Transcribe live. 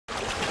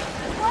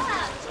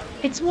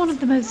It's one of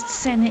the most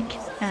scenic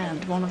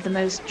and one of the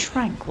most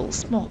tranquil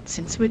spots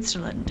in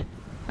Switzerland,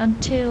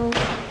 until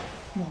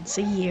once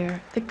a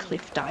year the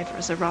cliff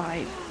divers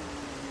arrive.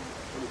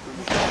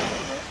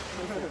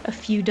 A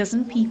few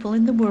dozen people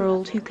in the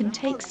world who can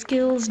take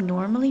skills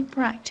normally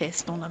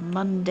practiced on a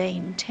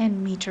mundane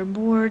 10-metre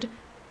board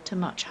to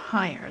much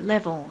higher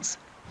levels.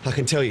 I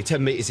can tell you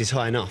 10 metres is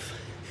high enough.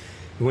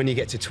 When you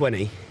get to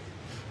 20,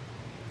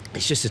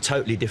 it's just a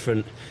totally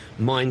different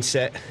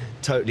mindset,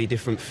 totally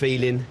different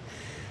feeling.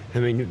 I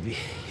mean,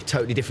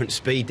 totally different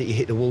speed that you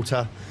hit the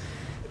water.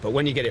 But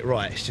when you get it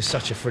right, it's just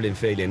such a thrilling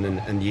feeling,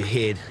 and you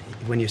hear,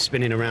 when you're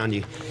spinning around,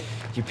 you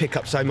pick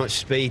up so much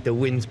speed, the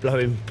wind's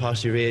blowing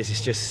past your ears,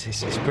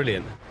 it's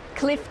brilliant.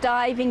 Cliff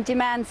diving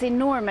demands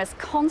enormous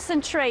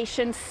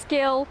concentration,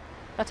 skill,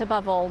 but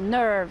above all,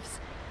 nerves.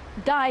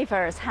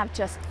 Divers have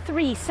just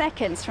 3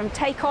 seconds from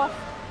takeoff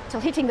till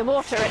hitting the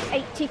water at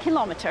 80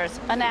 kilometers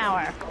an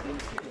hour.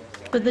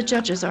 But the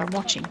judges are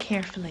watching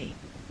carefully.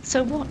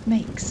 So what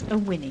makes a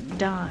winning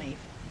dive?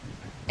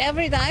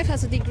 Every dive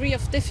has a degree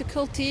of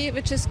difficulty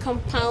which is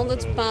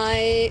compounded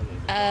by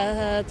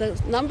the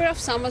number of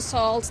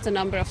somersaults, the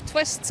number of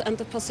twists and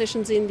the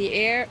positions in the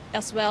air,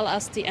 as well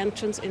as the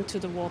entrance into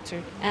the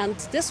water. And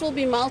this will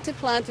be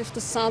multiplied with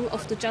the sum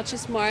of the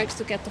judges' marks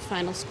to get the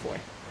final score.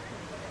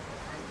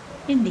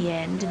 In the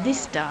end,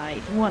 this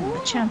dive won the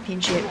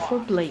championship for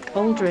Blake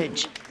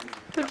Aldridge.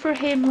 But for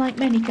him, like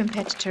many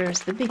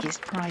competitors, the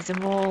biggest prize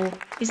of all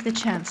is the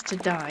chance to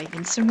dive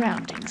in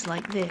surroundings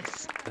like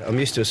this. I'm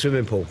used to a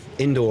swimming pool,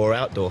 indoor or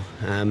outdoor.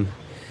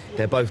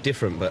 They're both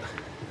different, but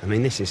I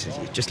mean, this is,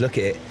 just look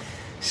at it,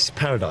 it's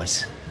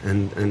paradise.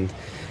 And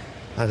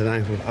I don't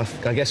know,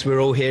 I guess we're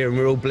all here and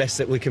we're all blessed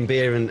that we can be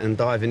here and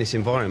dive in this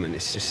environment.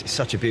 It's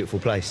such a beautiful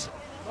place.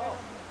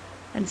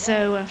 And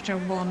so, after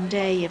one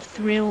day of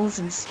thrills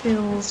and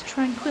spills,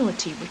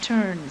 tranquility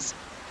returns.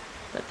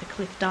 But the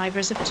cliff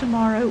divers of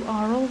tomorrow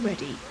are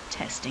already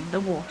testing the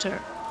water.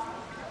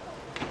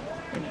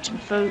 Imogen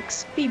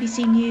Foulkes,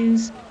 BBC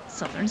News,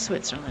 Southern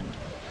Switzerland.